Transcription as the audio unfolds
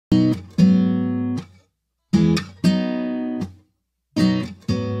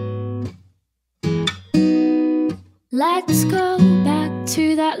Let's go back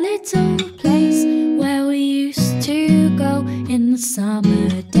to that little place where we used to go in the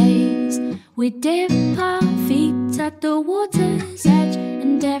summer days. We'd dip our feet at the water's edge,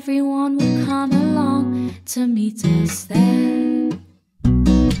 and everyone would come along to meet us there.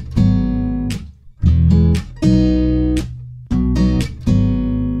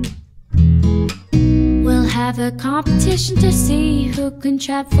 We'll have a competition to see who can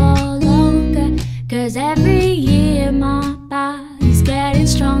trap for longer, 'cause every year my body's getting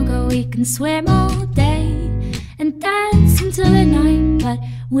stronger. We can swim all day and dance until the night, but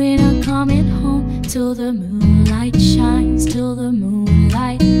we're not coming home till the moonlight shines, till the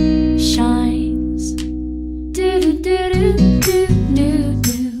moonlight shines. Do do do do do do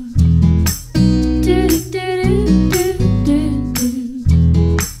do. Do do do do do do.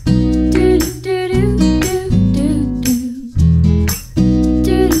 Do do do do do do.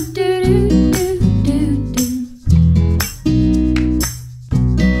 Do do do do do.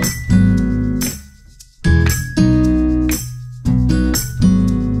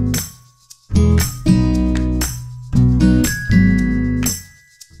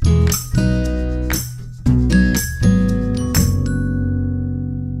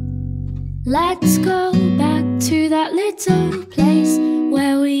 Let's go back to that little place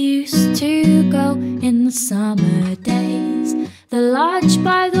where we used to go in the summer days. The lodge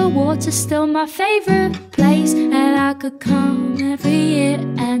by the water's still my favorite place, and I could come every year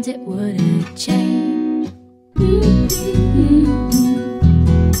and it wouldn't change. Do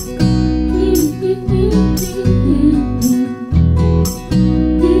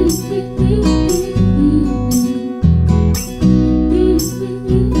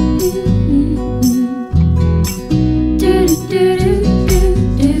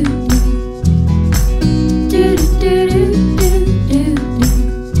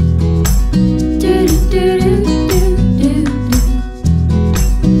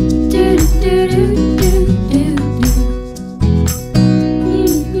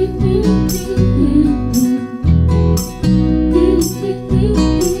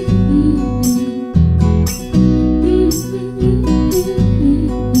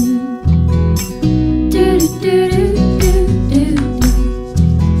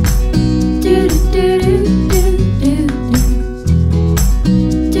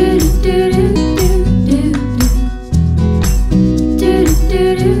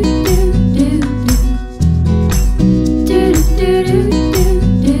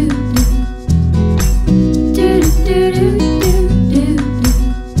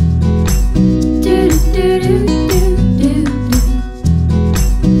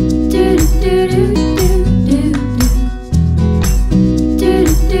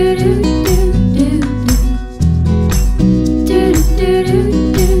do do